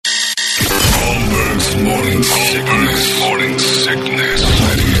Morning sickness. Morning sickness.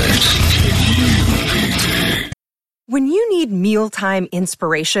 When you need mealtime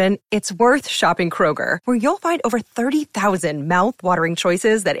inspiration, it's worth shopping Kroger, where you'll find over 30,000 mouth-watering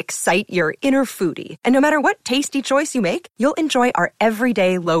choices that excite your inner foodie. And no matter what tasty choice you make, you'll enjoy our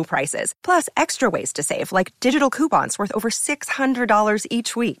everyday low prices, plus extra ways to save, like digital coupons worth over $600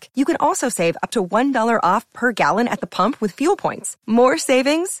 each week. You can also save up to $1 off per gallon at the pump with fuel points. More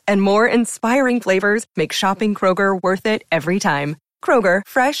savings and more inspiring flavors make shopping Kroger worth it every time. Kroger,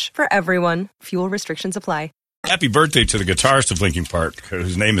 fresh for everyone. Fuel restrictions apply. Happy birthday to the guitarist of Linkin Park,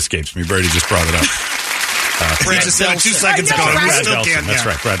 whose name escapes me. Brady just brought it up. Brad just said it 2 seconds ago. Brad Delp. That's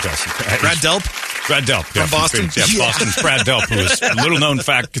right, Brad Delp. Brad Delp? Brad Delp. From Boston? Yeah, Boston's Brad Delp, who was a little-known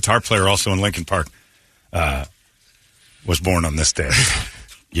fact guitar player also in Linkin Park, was born on this day.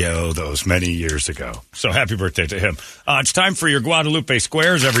 Those many years ago. So happy birthday to him. It's time for your Guadalupe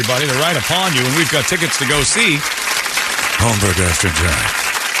Squares, everybody. They're right upon you, and we've got tickets to go see Holmberg After Dark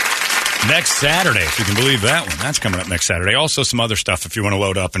next Saturday, if you can believe that one. That's coming up next Saturday. Also some other stuff if you want to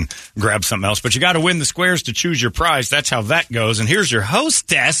load up and grab something else. But you got to win the squares to choose your prize. That's how that goes. And here's your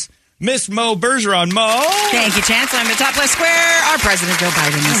hostess, Miss Mo Bergeron. Mo. Thank you, Chancellor. I'm the top left square. Our President Joe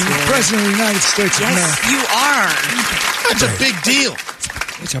Biden is here. President of the United States of America. Yes, you are. That's a big deal.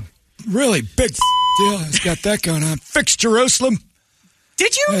 It's a really big deal. It's got that going on. Fix Jerusalem.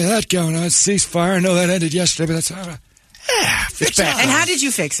 Did you? Yeah, that going on. Ceasefire. I know that ended yesterday, but that's how. Fix it. And how did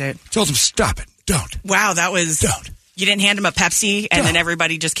you fix it? Told them stop it. Don't. Wow, that was. Don't. You didn't hand him a Pepsi, and then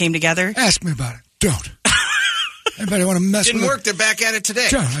everybody just came together. Ask me about it. Don't. Anybody want to mess with it? Didn't work. They're back at it today.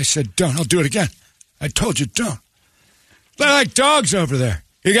 Don't. I said don't. I'll do it again. I told you don't. They're like dogs over there.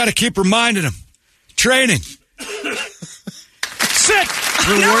 You got to keep reminding them. Training. Sit.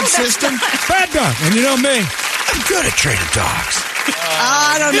 Reward system. Bad dog. And you know me. I'm good at training dogs.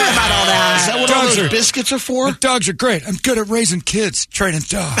 I don't know about all that. Is that what all those biscuits are for? The dogs are great. I'm good at raising kids, training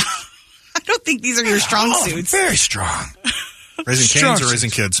dogs. I don't think these are your strong suits. Very strong. Raising canes or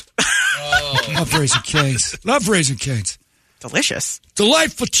raising kids? Love raising canes. Love raising canes. Delicious.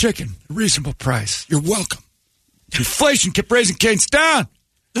 Delightful chicken. Reasonable price. You're welcome. Inflation kept raising canes down.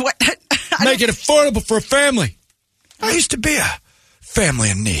 What? Make it affordable for a family. I used to be a family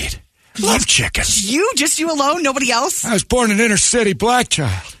in need. Love chicken. Just you alone? Nobody else? I was born an inner city black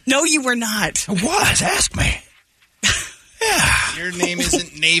child. No, you were not. I was. Ask me. Yeah. Your name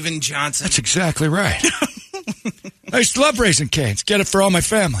isn't Navin Johnson. That's exactly right. I used to love raising canes. Get it for all my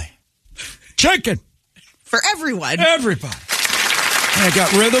family. Chicken. For everyone. Everybody. And I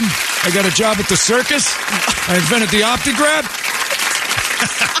got rhythm. I got a job at the circus. I invented the OptiGrab.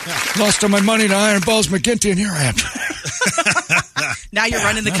 Lost all my money to Iron Balls McGinty, and here I am. Now you're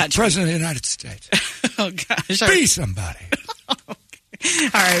running the country. I'm President of the United States. Oh, gosh. Be somebody. All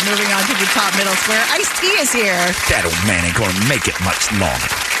right, moving on to the top middle square. Ice-T is here. That old man ain't gonna make it much longer.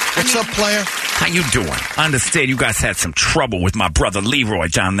 What's up, player? How you doing? I understand you guys had some trouble with my brother Leroy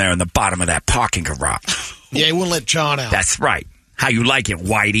down there in the bottom of that parking garage. Yeah, he wouldn't let John out. That's right. How you like it,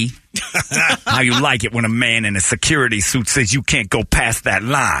 Whitey? How you like it when a man in a security suit says you can't go past that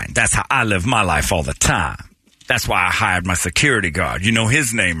line? That's how I live my life all the time. That's why I hired my security guard. You know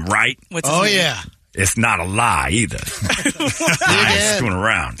his name, right? What's his name? Yeah. It's not a lie either. I ain't screwing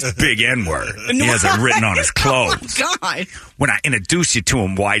around. It's big N-word. He has it written on his clothes. Oh, God. When I introduce you to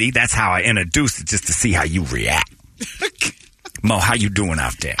him, Whitey, that's how I introduce it, just to see how you react. Mo, how you doing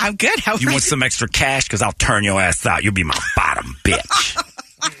out there? I'm good. How are you? You want some extra cash? Because I'll turn your ass out. You'll be my bottom bitch.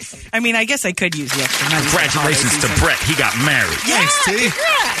 I mean, I guess I could use the extra money. Congratulations to Brett. He got married. Yeah, Thanks, T.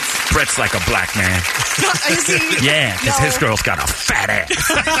 congrats. Brett's like a black man. Is he? Yeah, because his girl's got a fat ass.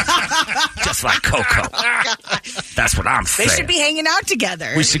 Just like Coco. That's what I'm saying. They should be hanging out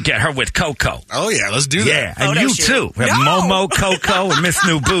together. We should get her with Coco. Oh, yeah, let's do that. Yeah, and Photo you shoot. too. We have Momo, Coco, and Miss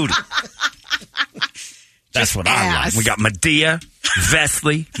New Booty. That's what I like. We got Medea,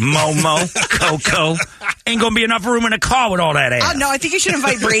 Vesley, Momo, Coco. Ain't gonna be enough room in the car with all that ass. No, I think you should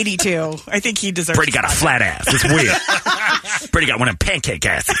invite Brady too. I think he deserves. Brady got a flat ass. It's weird. Brady got one of them pancake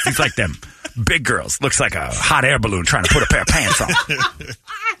asses. He's like them big girls. Looks like a hot air balloon trying to put a pair of pants on.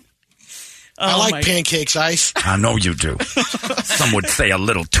 I like pancakes, Ice. I know you do. Some would say a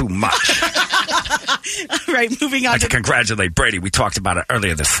little too much. All right, moving on. I'd like to congratulate Brady. We talked about it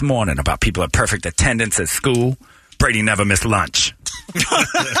earlier this morning about people at perfect attendance at school. Brady never missed lunch.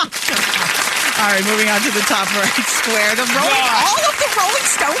 All right, moving on to the top right square. All of the Rolling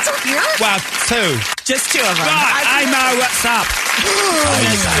Stones are here? Well, two. Just two of them. I know what's up.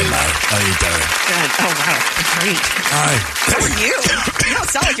 How you doing? Good. Oh, wow. Great. Hi. How are you? You don't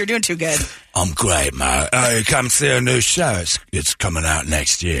sound like you're doing too good. I'm great, mate. You come see a new show. It's coming out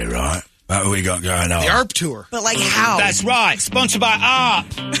next year, right? What we got going on? The ARP tour. But like how? That's right. Sponsored by ARP.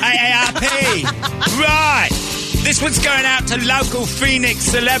 AARP. Right. This one's going out to local Phoenix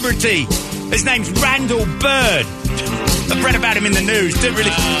celebrity. His name's Randall Bird. I've read about him in the news. Didn't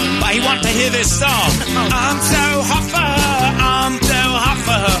really... But he wanted to hear this song. I'm so hot for her. I'm so hot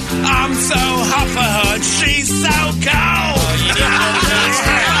for her. I'm so hot for her. And she's so cold.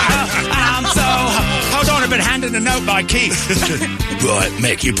 I'm so hot. Hold on, I've been handed a note by Keith. Right,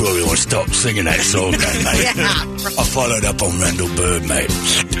 Mick, you probably want to stop singing that song then, mate. I followed up on Randall Bird, mate.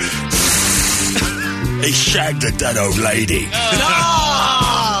 He shagged a dead old lady.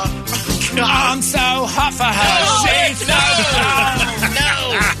 I'm so hot for her. She's so cold.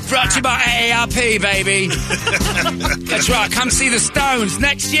 No. Brought to you by AARP, baby. That's right. Come see the Stones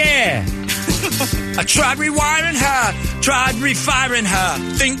next year. I tried rewiring her, tried refiring her.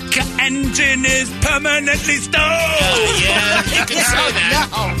 Think her engine is permanently stalled.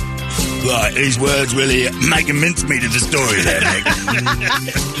 Right, these words really make a mincemeat of the story there, Nick.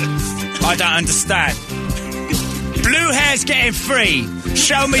 I don't understand. Blue hair's getting free.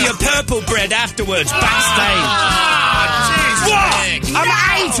 Show me your purple bread afterwards, backstage. What?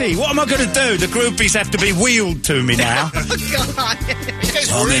 I'm 80. What am I going to do? The groupies have to be wheeled to me now. You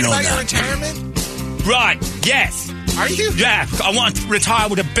guys worried about your retirement? Right, yes. Are you? Yeah, I want to retire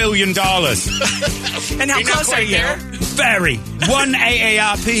with $1 billion. And how close are you? Very. One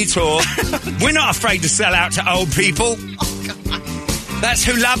AARP tour. We're not afraid to sell out to old people. That's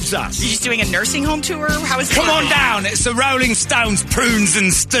who loves us. You're just doing a nursing home tour? How is Come on down. It's the Rolling Stones Prunes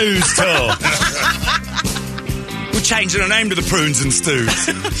and Stews tour. We're changing the name to the Prunes and Stews.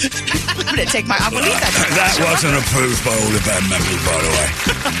 I'm going to take my... I'm going to leave that. That wasn't approved by all the band members, by the way.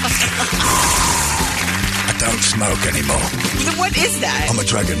 I don't smoke anymore. What is that? I'm a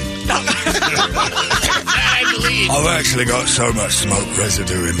dragon. I believe. I've actually got so much smoke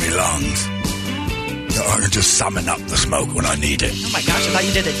residue in my lungs that I can just summon up the smoke when I need it. Oh my gosh, I thought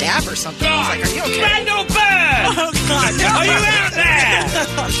you did a dab or something. I was like, are you okay? Randall Bird! Oh God, no. Are you out there?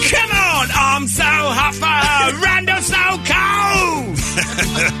 Come on! I'm so hot for her! Randall's so cold!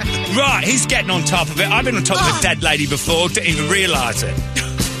 Right, he's getting on top of it. I've been on top of a dead lady before, didn't even realise it.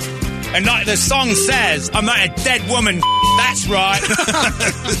 And like the song says, I'm not a dead woman. That's right.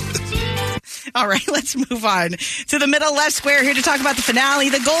 All right, let's move on to the middle left square here to talk about the finale,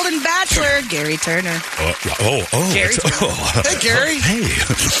 The Golden Bachelor, Gary Turner. Gary Turner. Hey, Gary. Hey.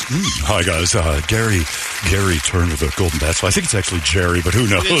 Hi, guys. Gary Turner, The Golden Bachelor. I think it's actually Jerry, but who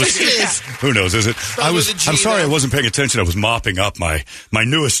knows? It is. Who knows, is it? I'm sorry I wasn't paying attention. I was mopping up my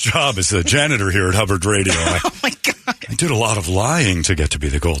newest job as a janitor here at Hubbard Radio. Oh, my God. I did a lot of lying to get to be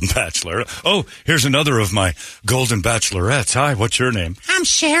the Golden Bachelor. Oh, here's another of my Golden Bachelorettes. Hi, what's your name? I'm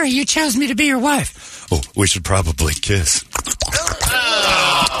Sherry. You chose me to be your wife. Oh, we should probably kiss.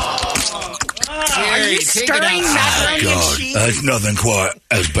 Are you stirring macaroni and cheese? There's nothing quite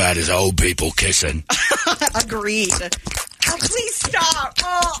as bad as old people kissing. Agreed. Oh, please stop.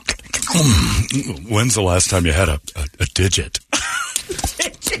 Oh. When's the last time you had a digit?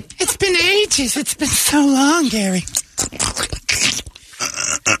 It's been ages. It's been so long, Gary.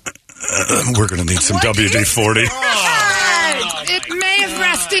 We're going to need some WD-40. It may have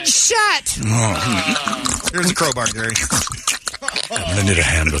rusted shut. Here's a crowbar, Gary. I'm going to need a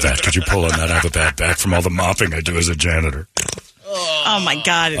hand with that. Could you pull on that? I have a bad back from all the mopping I do as a janitor. Oh, my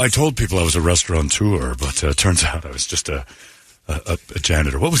God. I told people I was a restaurateur, but turns out I was just a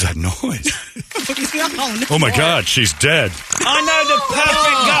janitor. What was that noise? Oh, my God, she's dead. I know the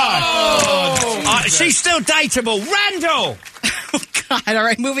perfect guy. She's still dateable. Randall! Oh, God. All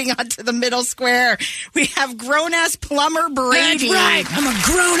right, moving on to the middle square. We have grown-ass plumber Brady. That's right. I'm a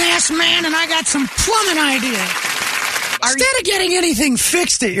grown-ass man, and I got some plumbing ideas. Instead of getting anything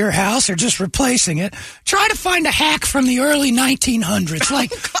fixed at your house or just replacing it, try to find a hack from the early 1900s,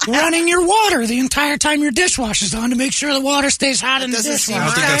 like running your water the entire time your dishwasher's on to make sure the water stays hot in the dishwasher. I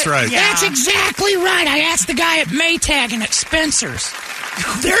don't think that's right. Yeah. That's exactly right. I asked the guy at Maytag and at Spencer's.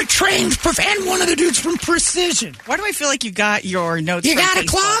 They're trained, and one of the dudes from Precision. Why do I feel like you got your notes You from got a Facebook?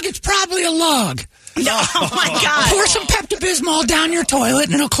 clog? It's probably a log. No, oh, my God. Pour some Pepto-Bismol down your toilet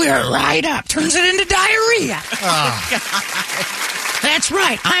and it'll clear it right up. Turns it into diarrhea. That's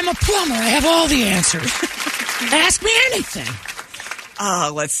right. I'm a plumber. I have all the answers. Ask me anything.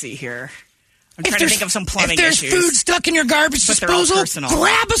 Oh, let's see here. I'm trying to think of some plumbing If there's issues. food stuck in your garbage But they're all disposal, personal.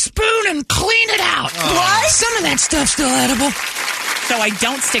 grab a spoon and clean it out. What? Some of that stuff's still edible. So I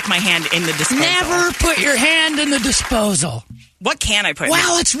don't stick my hand in the disposal. Never put your hand in the disposal. What can I put in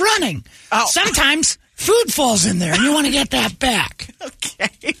While it's running. Oh. Sometimes food falls in there and you want to get that back.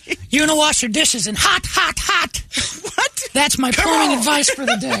 Okay. You want to wash your dishes in hot, hot, hot. What? That's my plumbing advice for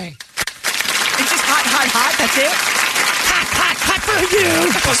the day. It's just hot. That's it. Hot for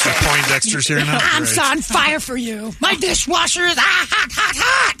you. Buster Poindexter's here now. I'm on fire for you. My dishwasher is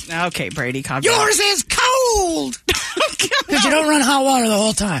hot. Okay, Brady, calm Yours is cold. Because you don't run hot water the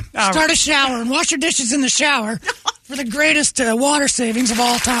whole time. Start a shower and wash your dishes in the shower for the greatest water savings of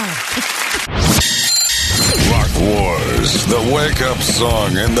all time. Rock Wars, the wake-up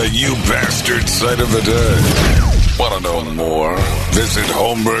song and the you bastard sight of the day. Want to know more? Visit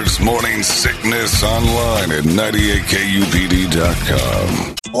Holmberg's Morning Sickness online at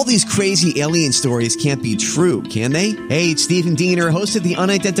 98kupd.com. All these crazy alien stories can't be true, can they? Hey, it's Stephen Diener, host of the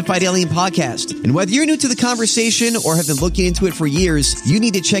Unidentified Alien Podcast. And whether you're new to the conversation or have been looking into it for years, you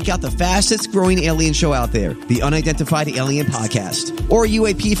need to check out the fastest growing alien show out there, the Unidentified Alien Podcast, or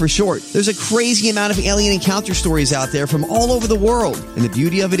UAP for short. There's a crazy amount of alien encounter stories out there from all over the world. And the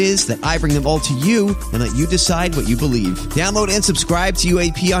beauty of it is that I bring them all to you and let you decide what you believe. Download and subscribe to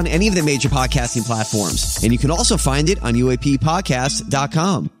UAP on any of the major podcasting platforms. And you can also find it on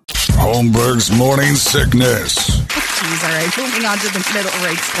UAPpodcast.com. Holmberg's Morning Sickness. Jeez, all right. Moving on to the middle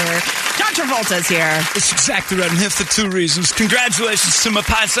right square. John Travolta's here. It's exactly right. I'm here for 2 reasons. Congratulations to my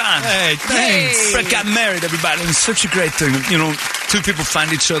paisan. Hey, thanks. Brett got married, everybody. It's such a great thing. You know, 2 people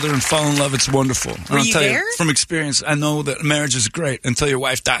find each other and fall in love. It's wonderful. And Were I'll you tell there? you from experience, I know that marriage is great until your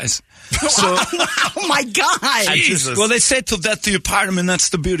wife dies. So, Oh, my God. well, they say till death do you part. I mean, that's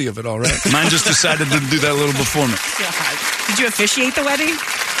the beauty of it, all right? Mine just decided to do that a little before me. God. Did you officiate the wedding?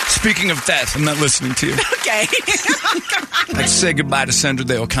 Speaking of death, I'm not listening to you. Okay. I say goodbye to Sandra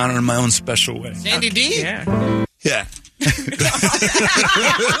Day O'Connor in my own special way. Sandy D? Yeah. Yeah. That's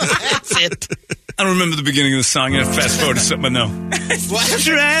it. I don't remember the beginning of the song. I fast forward to something I know. What?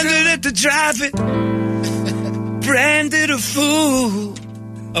 Stranded at the drive-in, branded a fool.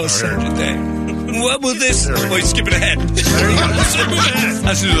 Oh, Sandra Day. What will this... Oh, you're skipping ahead.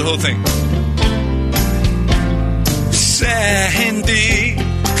 Let's do the whole thing. Sandy,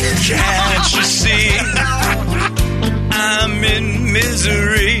 can't you see? I'm in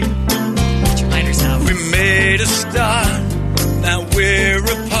misery. Get your lighters out. We made a start, now we're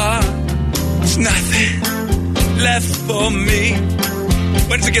apart. There's nothing left for me.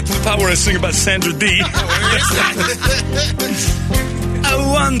 When does it get to the part where I sing about Sandra D? I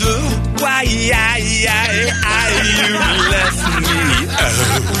wonder why you left me.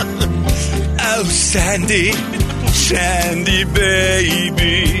 Oh, Sandy, Sandy,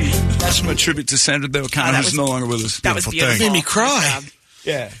 baby. That's my tribute to Sandra Day O'Connor, who's no longer with us. That was beautiful. Made me cry.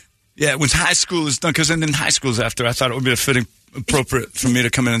 Yeah. Yeah, when high school is done, because then in high school's after, I thought it would be appropriate for me to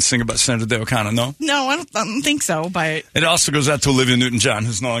come in and sing about Sandra Day O'Connor, no? No, I don't think so, but... It also goes out to Olivia Newton-John,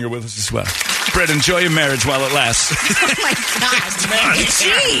 who's no longer with us as well. Brett, enjoy your marriage while it lasts. Oh, my God.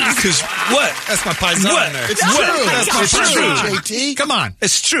 Jeez. Because what? That's my paisan What? there. It's true. That's It's true. true. JT. Come on.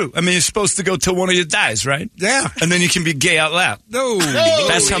 It's true. I mean, you're supposed to go till one of you dies, right? Yeah. And then you can be gay out loud. No.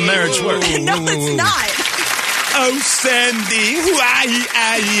 That's how marriage works. No, it's not. Oh, Sandy.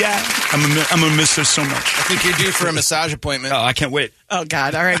 I'm going to miss her so much. I think you're due for a massage appointment. Oh, I can't wait. Oh,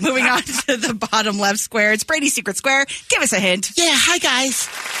 God. All right, moving on to the bottom left square. It's Brady's Secret Square. Give us a hint. Yeah, hi guys.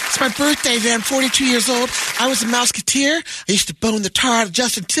 It's my birthday today. I'm 42 years old. I was a Mouseketeer. I used to bone the tar out of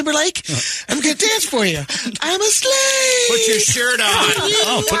Justin Timberlake. I'm going to dance for you. I'm a slave. Put your shirt on.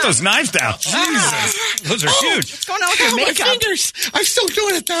 Oh, put those knives down. Jesus. Those are huge. What's going on with your Ow, my makeup? fingers. I'm still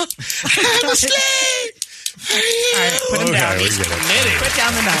doing it though. I'm a slave. For you. All right, put them down. we get it. Put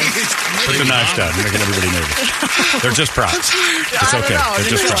down the knife. Put the knives down. You're making everybody nervous. They're just props. I'm tired. It's okay. I don't know.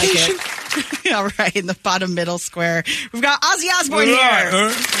 They're just props. Vacation. All right, in the bottom middle square, we've got Ozzy Osbourne here.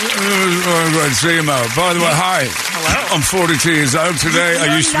 I'm going to see him out. By the way, hi. Hello. I'm 42 years old today. I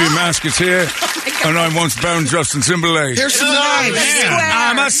You're used to be a not. Mouseketeer, and I once boned Justin Timberlake. Here's some knives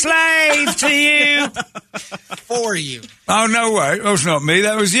I'm a slave to you. for you. Oh, no way. That's not me.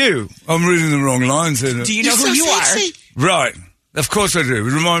 That was you. I'm reading the wrong lines. Do you know You're who so you sexy. Right. Of course I do.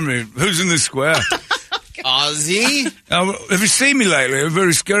 Remind me, who's in this square? Ozzy, Have you seen me lately? I'm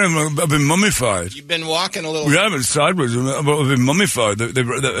very scary. I've been mummified. you've been walking a little... Yeah, but sideways. I've been mummified. They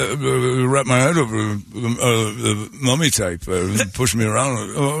wrapped my head over the mummy tape, pushed me around.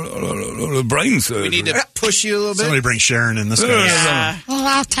 The brain surgery. We need to push you a little bit. Somebody bring Sharon in this guy. Well,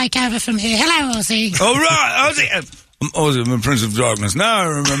 I'll take over from here. Hello, Ozzy. Oh, right. Ozzy. I'm Ozzy. I'm a Prince of Darkness. Now I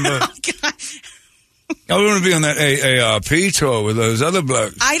remember. I want to be on that AARP tour with those other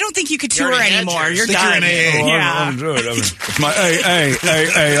blokes. I don't think you could You tour already had anymore. yours. You're Think done. you're in AA. I want to do it. It's my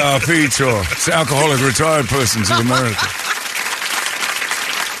AARP tour. It's the Alcoholic Retired Persons of America.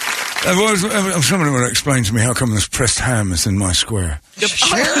 Somebody want to explain to me how come this pressed ham is in my square. Oh,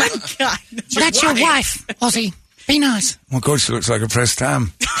 my God. That's your wife, Ozzy. Be nice. My coach looks like a pressed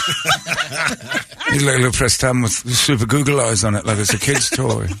ham. He's like a little pressed ham with super Google eyes on it, like it's a kid's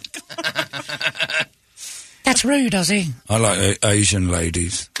toy. That's rude, Ozzy. I like Asian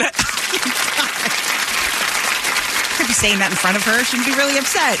ladies. Could be saying that in front of her. She'd be really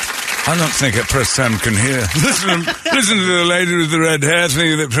upset. I don't think a pressed ham can hear. Listen to the lady with the red hair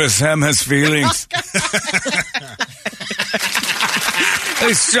thinking that pressed ham has feelings.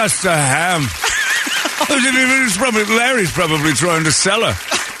 It's just a ham. Larry's probably trying to sell her.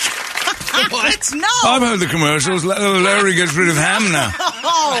 What? No. I've heard the commercials. Larry gets rid of ham now.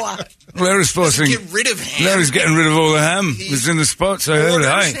 Oh. Larry's forcing. Get rid of ham. Larry's getting rid of all the ham. It's in the spots. I heard.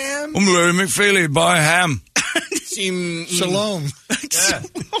 Hey, I'm Larry McFeely. Buy ham. Shalom. Yeah.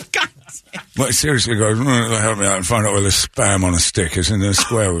 Oh, God. Well, seriously, guys, help me out and find out where the spam on a stick is in the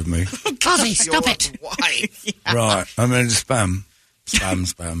square with me. Ozzy, stop it. Why? Yeah. Right. I mean, spam.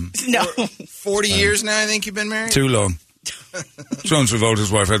 Spam. No. 40 years now, I think you've been married? Too long. John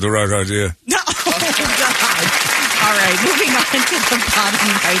Travolta's wife had the right idea. No. Oh, God. All right, moving on to the bottom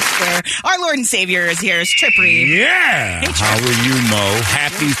right square. Our Lord and Savior is here. It's Trip Reed. Yeah. Hey, Trip. How are you, Mo?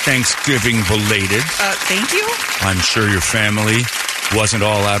 Happy Thanksgiving belated. Thank you. I'm sure your family wasn't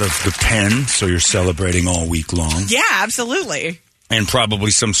all out of the pen, so you're celebrating all week long. Yeah, absolutely. And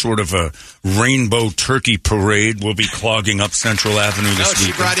probably some sort of a rainbow turkey parade will be clogging up Central Avenue this She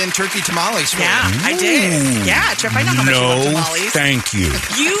weekend. brought in turkey tamales for Yeah, you. I did. Yeah, Trip, I know how much you love tamales. Thank you.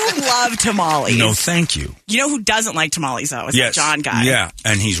 You love tamales. No, thank you. You know who doesn't like tamales, though? Is that John guy. Yeah,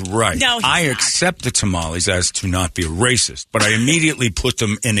 and he's right. No, he's I not. accept the tamales as to not be a racist, but I immediately put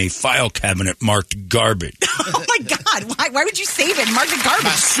them in a file cabinet marked garbage. Oh, my God. Why would you save it and mark it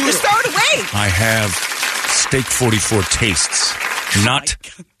garbage? Just throw it away. I have Steak 44 tastes, not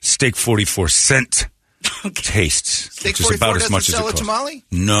Steak 44 cent tastes. Steak which is 44 about as doesn't much as it sell a costs. tamale?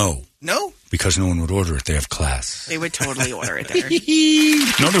 No, No? because no one would order it. They have class. They would totally order it there.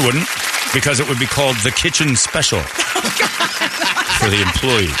 No, they wouldn't, because it would be called the kitchen special for the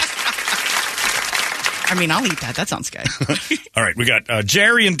employees. I mean, I'll eat that. That sounds good. All right, we got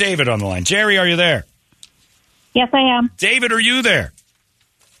Jerry and David on the line. Jerry, are you there? Yes, I am. David, are you there?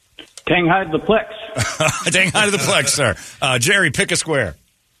 Dang high to the plex. Dang high to the plex, sir. Jerry, pick a square.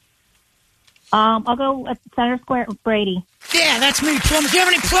 I'll go at the center square with Brady. Yeah, that's me. Do you have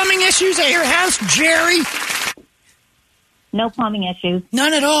any plumbing issues at your house, Jerry? No plumbing issues.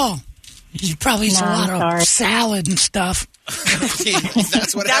 None at all. You probably eat a lot sorry. of salad and stuff.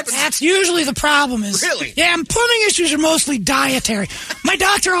 That's what happens? That's usually the problem. Is Really? Yeah, and plumbing issues are mostly dietary. My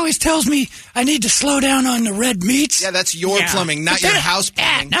doctor always tells me I need to slow down on the red meats. Yeah, that's your plumbing, not But your then- house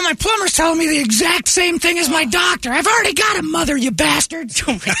plumbing. Now my plumber's telling me the exact same thing as my doctor. I've already got a mother, you bastard.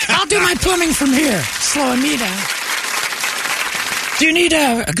 I'll do my plumbing from here. Slowing me down. Do you need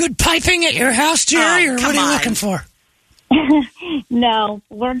a good piping at your house, Jerry, or what are you looking for? No,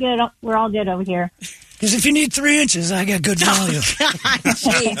 we're good. We're all good over here. Because if you need 3 inches, I got good volume.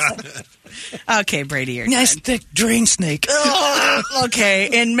 Okay, Brady, you're Nice good. thick drain snake.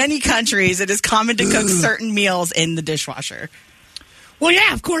 Okay, in many countries, it is common to cook certain meals in the dishwasher. Well,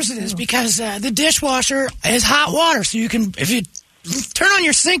 yeah, of course it is, because the dishwasher is hot water, so you can, if you turn on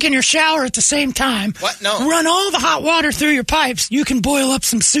your sink and your shower at the same time, run all the hot water through your pipes, you can boil up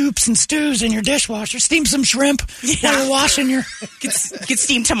some soups and stews in your dishwasher, steam some shrimp while you're washing your... Get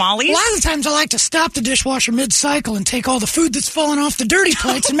steamed tamales? A lot of the times I like to stop the dishwasher mid-cycle and take all the food that's fallen off the dirty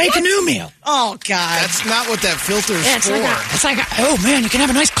plates and make a new meal. Oh, God. That's not what that filter's Yeah, it's like, oh, man, you can have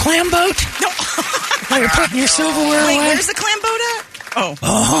a nice clam boat while you're putting your silverware Wait, away. where's the clam boat at?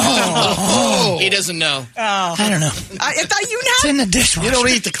 He doesn't know. Oh. I don't know. I thought you know. It's in the dishwasher. You don't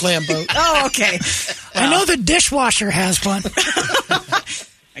eat the clam boat. Oh, okay. I know the dishwasher has one.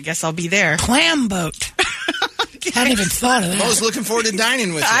 I guess I'll be there. Clam boat. Hadn't even thought of that. Mo's looking forward to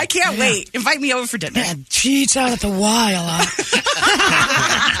dining with you. I can't wait. Invite me over for dinner. Yeah, she eats out at the Y a lot.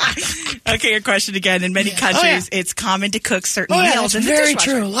 Okay, your question again. In many countries, it's common to cook certain meals in that's the very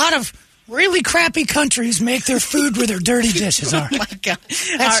dishwasher. true. A lot of really crappy countries make their food where their dirty dishes are. Oh, my God.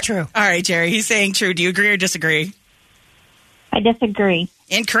 That's true. All right, Jerry. He's saying true. Do you agree or disagree? I disagree.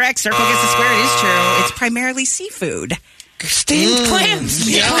 Incorrect. Circle gets the square. It is true. It's primarily seafood. Steamed clams.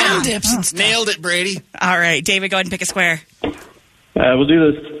 yeah. Clam dips and stuff. Nailed it, Brady. All right, David, go ahead and pick a square. We'll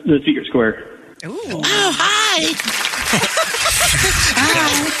do the secret square. Ooh. Oh, hi.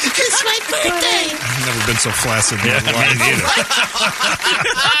 It's my birthday. I've never been so flaccid in my life.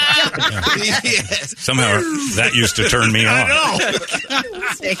 Yes. Somehow that used to turn me on.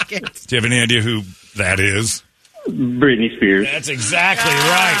 Take it. Do you have any idea who that is? Britney Spears. That's exactly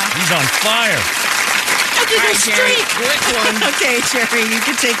right. He's on fire. All right, Jerry. Quick one. Okay, Jerry, you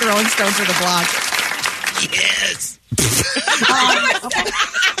can take Rolling Stones for the block. Yes.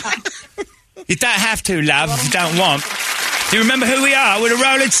 You don't have to, love, if you don't want. Do you remember who we are? We're the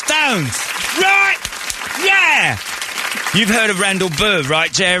Rolling Stones. Right? Yeah. You've heard of Randall Bird,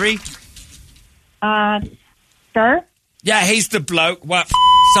 right, Jerry? Sure. Yeah, he's the bloke what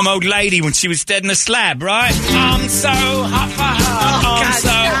some old lady when she was dead in a slab, right? I'm so hot for her. I'm so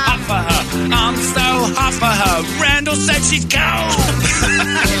hot for her. I'm so hot for her. Randall said she's cold.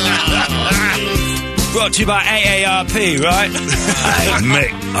 Brought to you by AARP, right? Hey,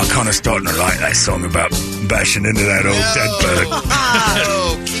 Mick, I'm kind of starting to like that song about bashing into that old dead bird.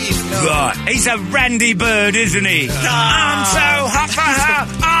 Oh, Keith, no. Right, he's a randy bird, isn't he? I'm so hot for her.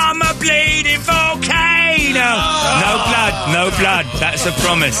 I'm a bleeding volcano. No blood, no blood. That's a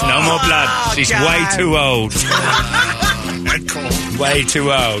promise. No more blood. She's way too old. Way too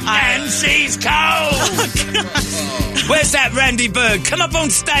old. And she's cold. Where's that Randy Bird? Come up on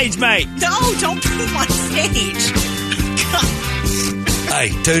stage, mate. No, don't put him on stage.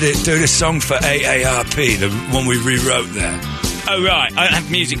 Hey, do the song for AARP, the one we rewrote there. Oh, right. I don't have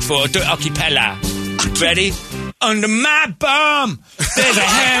music for it. Do it a cappella. Ready? Under my bum, there's a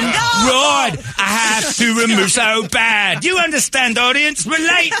hemorrhoid I have to remove so bad. You understand, audience?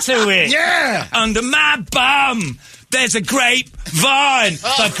 Relate to it. Yeah. Under my bum, there's a grapevine,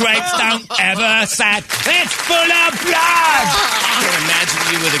 but grapes don't ever sag. It's full of blood. I can't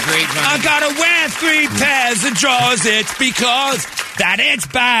imagine you with a grapevine. I gotta wear 3 pairs of drawers. It's because that it's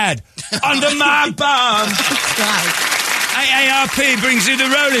bad. Under my bum. AARP brings you the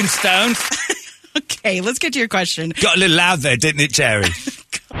Rolling Stones. Okay, let's get to your question. Got a little loud there, didn't it, Jerry?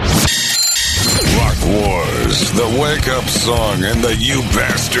 Rock Wars, the wake-up song and the you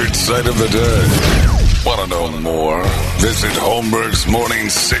bastard sight of the day. Want to know more? Visit Holmberg's Morning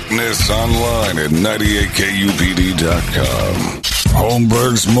Sickness online at 98kupd.com.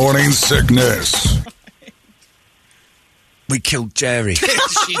 Holmberg's Morning Sickness. We killed Jerry.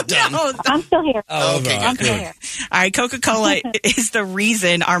 She's done. No, I'm still here. Oh, okay, I'm still here. All right, Coca-Cola is the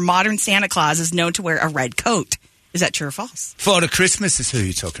reason our modern Santa Claus is known to wear a red coat. Is that true or false? Father Christmas is who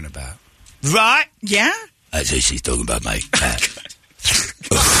you're talking about. Right? Yeah? That's who she's talking about, mate.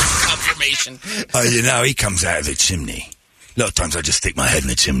 Confirmation. Oh, you know, he comes out of the chimney. A lot of times I just stick my head in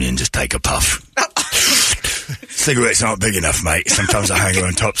the chimney and just take a puff. Cigarettes aren't big enough, mate. Sometimes I hang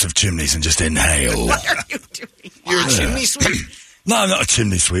on tops of chimneys and just inhale. What are you doing? You're a chimney sweep? No, I'm not a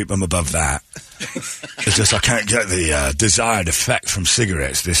chimney sweep. I'm above that. It's just I can't get the desired effect from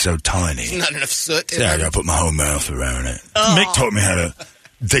cigarettes. They're so tiny. Not enough soot. Yeah, I gotta put my whole mouth around it. Oh. Mick taught me how to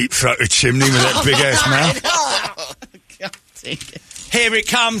deep throat a chimney with that big ass mouth. God, take it. Here it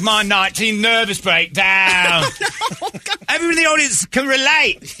comes, my 19 nervous breakdown. Everyone in the audience can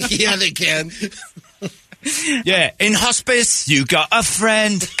relate. Yeah, they can. Yeah, in hospice, you got a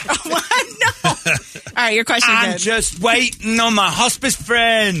friend. What? No. All right, your question again. I'm just waiting on my hospice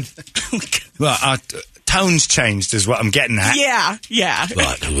friend. Well, tone's changed is what I'm getting at. Yeah.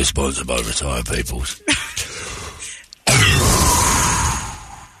 Right, who was sponsored by retired peoples?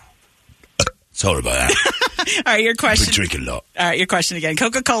 Sorry about that. All right, your question. Been drinking a lot. All right, your question again.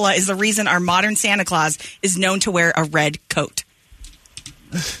 Coca-Cola is the reason our modern Santa Claus is known to wear a red coat.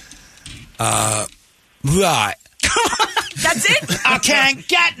 Right. That's it? I can't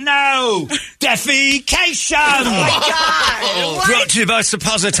get no defecation. Oh, my God. Brought to you by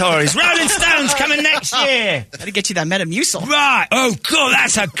suppositories. Rolling Stones coming next year. Gotta get you that Metamucil. Right. Oh, God,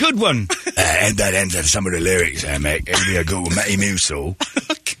 that's a good one. And that ends up some of the lyrics there, mate. It'll be a good one. Metamucil.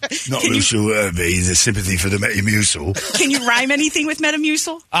 Not real sure what it would be. The sympathy for the Metamucil. Can you rhyme anything with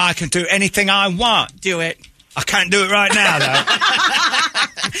Metamucil? I can do anything I want. Do it. I can't do it right now, though.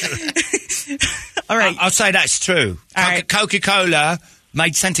 All right. I'll say that's true. All right. Coca-Cola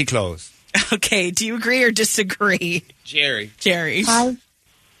made Santa Claus. Okay. Do you agree or disagree? Jerry. I'll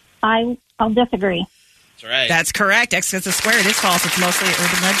disagree. That's right. That's correct. X gets a square. It is false. It's mostly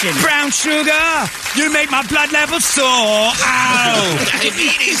urban legend. Brown sugar, you make my blood level soar. Ow.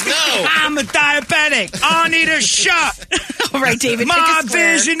 Diabetes, no. I'm a diabetic. I need a shot. All right, David. My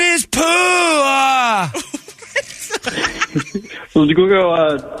vision is poor. We'll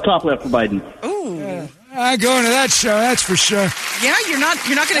go top left for Biden. Ooh. I'm going to that show, that's for sure. Yeah, you're not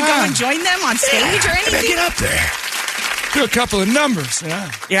going to go and join them on stage or anything? Get up there. Do a couple of numbers, yeah.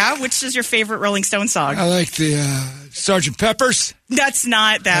 Yeah, which is your favorite Rolling Stone song? I like the Sgt. Pepper's. That's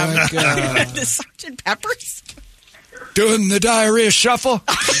not them. Like, the Sgt. Pepper's? Doing the diarrhea shuffle.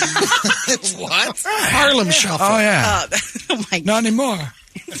 What? Harlem Shuffle. Oh, yeah. Oh my God. Not anymore.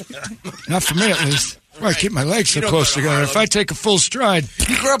 Not for me, at least. Well, I keep my legs so close together. If I take a full stride.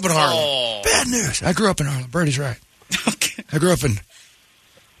 You grew up in Harlem. Oh. Bad news. I grew up in Harlem. Bertie's right. Okay. I grew up in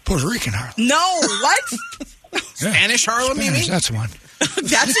Puerto Rican Harlem. No, what? Spanish Harlem, you mean? That's the one.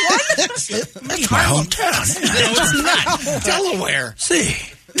 That's one? That's my hometown. No, it's not. Delaware. See.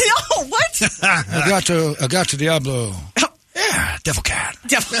 No, what? I got to Diablo. Yeah, Devil Cat.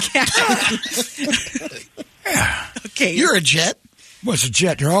 Devil Cat. Yeah. Okay. You're a jet. What's a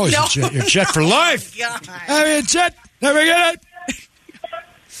jet? You're always a jet. You're a jet for life. God. I mean, a jet. Never get it.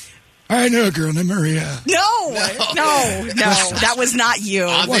 I knew a girl named Maria. No. That was not you.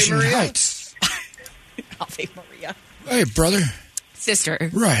 Washington Heights. Ave Maria. Hey, brother. Sister.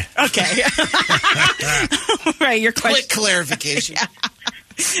 Right. Okay. Right, your question. Quick clarification. Yeah.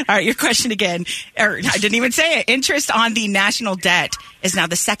 All right, your question again. I didn't even say it. Interest on the national debt is now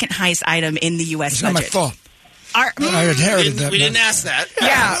the second highest item in the U.S. It's budget. not my fault. I I inherited that. We didn't ask that.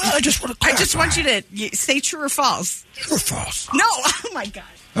 Yeah. I just want you to say true or false. True or false? No. Oh, my God.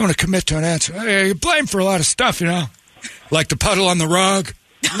 I want to commit to an answer. You're blamed for a lot of stuff, like the puddle on the rug.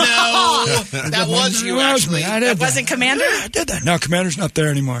 No, that was you, actually. I did That wasn't Commander? Yeah, I did that. No, Commander's not there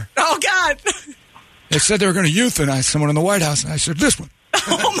anymore. Oh, God. They said they were going to euthanize someone in the White House, and I said, this one.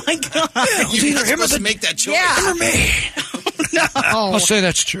 Oh, my God. Yeah, it was either him or to make that choice. Yeah. Him or me. No. I'll say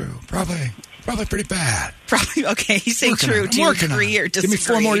that's true. Probably pretty bad. Probably. Okay, he's saying true. Do you agree or disagree? Give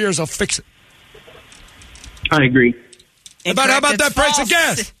me 4 more years, I'll fix it. I agree. How about that price of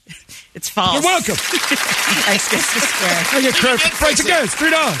gas? It's false. You're welcome. Ice Gas is square. I get credit for the price of gas.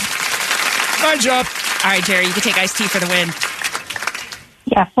 $3. Fine job. All right, Jerry, you can take iced tea for the win.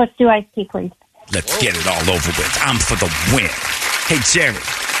 Yes, let's do iced tea, please. Let's get it all over with. I'm for the win. Hey, Jerry,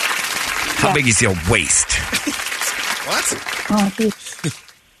 how big is your waist? What? Oh, geez.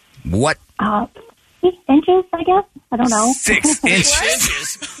 What? 6 inches, I guess. I don't know. 6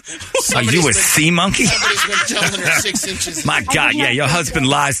 inches? Are you a sea monkey? Somebody's been telling her 6 inches. My God, yeah, your husband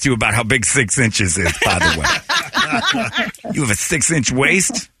lies to you about how big 6 inches is, by the way. You have a 6-inch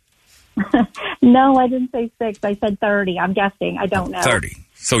waist? No, I didn't say 6. I said 30. I'm guessing. I don't know. 30.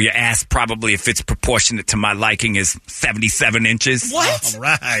 So your ass probably, if it's proportionate to my liking, is 77 inches? What? All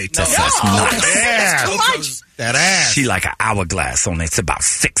right. That's nice. Yeah. Too much. That ass. She like an hourglass, only it's about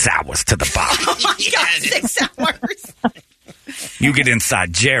 6 hours to the bottom. Oh, my God, 6 hours. You get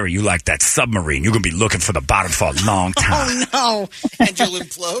inside Jerry, you like that submarine. You're going to be looking for the bottom for a long time. Oh, no. And you'll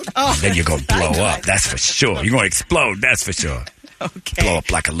implode? Oh, Then you're going to blow up, that's for sure. You're going to explode, that's for sure. okay. Blow up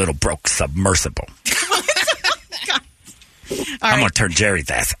like a little broke submersible. All I'm right. going to turn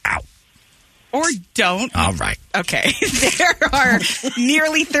Jerry's ass out. Or don't. All right. Okay. There are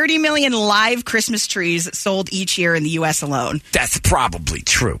nearly 30 million live Christmas trees sold each year in the U.S. alone. That's probably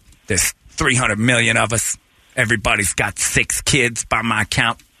true. There's 300 million of us. Everybody's got 6 kids by my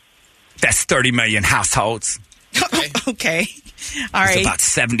count. That's 30 million households. Okay. All There's right. about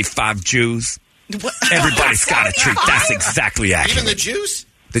 75 Jews. What? Everybody's got a tree. That's exactly accurate. Even the Jews?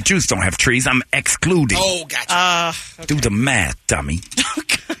 The Jews don't have trees. I'm excluding. Oh, gotcha. Do the math, dummy.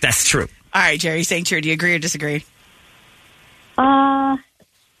 That's true. All right, Jerry, saying true. Do you agree or disagree? I'll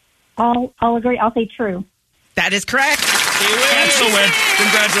agree. I'll say true. That is correct. That's the win.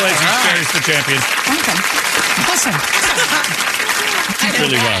 Congratulations, Jerry's the champion. Awesome. That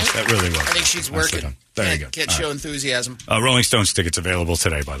really was. That really was. I think she's Nicely working. done. There you go. Can't All show right. enthusiasm. Rolling Stones tickets available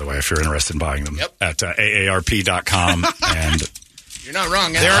today, by the way, if you're interested in buying them. Yep. At AARP.com. And You're not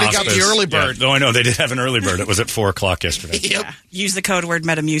wrong. They already got the early bird. Yeah. Oh, I know. They did have an early bird. It was at 4 o'clock yesterday. Yep. Yeah. Use the code word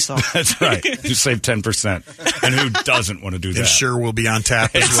Metamucil. That's right. You save 10%. And who doesn't want to do that? And sure will be on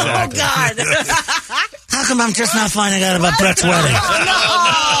tap as well. Oh, God. How come I'm just not finding out about Brett's wedding?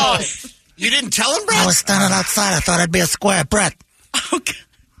 Oh, no. You didn't tell him, I Brett? was standing outside. I thought I'd be a square. Brett.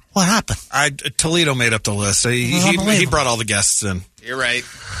 What happened? Toledo made up the list. He brought all the guests in. You're right.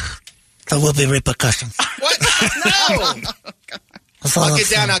 There will be repercussions. What? No. That's all I'll I'm get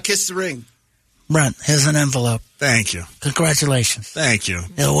down. saying. I'll kiss the ring. Brent, here's an envelope. Thank you. Congratulations. Thank you.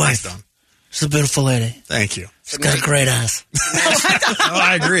 Your wife. Nice done. She's a beautiful lady. Thank you. She's got a great ass. Oh,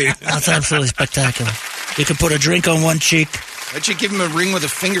 I agree. That's absolutely spectacular. You can put a drink on one cheek, Why'd you give him a ring with a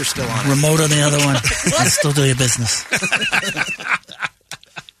finger still on it? remote on the other one, and still do your business.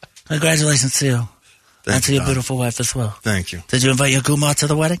 Congratulations to you. And to your beautiful wife as well. Thank you. Did you invite your Guma to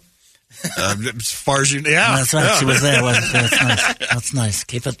the wedding? As far as you, yeah. That's right. Yeah. She was there, wasn't she? That's nice. That's nice.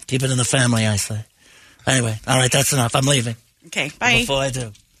 Keep it in the family, I say. Anyway, all right, that's enough. I'm leaving. Okay, bye. Before I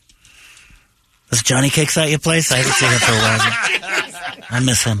do. Is Johnny Cakes at your place? I haven't seen him for a while. I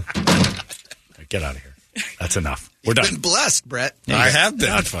miss him. Get out of here. That's enough. We're done. Been blessed, Brett. I have been.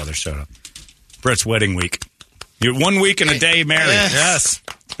 Godfather showed up. Brett's wedding week. You're 1 week and a day married. Yes.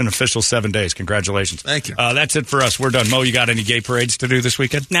 It's been official 7 days. Congratulations. Thank you. That's it for us. We're done. Mo, you got any gay parades to do this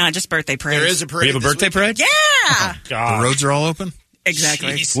weekend? Nah, just birthday parade. There is a parade. We have a birthday parade? Yeah. God. The roads are all open?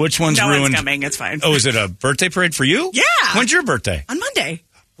 Exactly. Jeez. Which one's no ruined? One's coming. It's fine. Oh, is it a birthday parade for you? Yeah. When's your birthday? On Monday.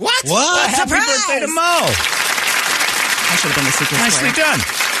 What? Happy birthday to Mo. I should have been the secret Nicely square. done.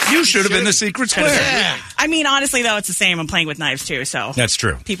 You should have been the secret square. Yeah. I mean, honestly, though, it's the same. I'm playing with knives, too, so. That's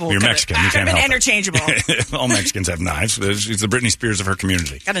true. People You're could've- Mexican. You could've can't been help interchangeable. it. All Mexicans have knives. She's the Britney Spears of her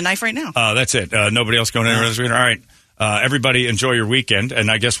community. Got a knife right now. That's it. Nobody else going anywhere this weekend? All right. Everybody enjoy your weekend, and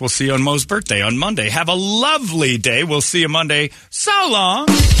I guess we'll see you on Mo's birthday on Monday. Have a lovely day. We'll see you Monday. So long.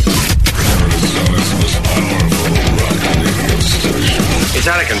 It's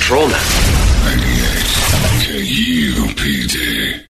out of control now. 98 KUPD.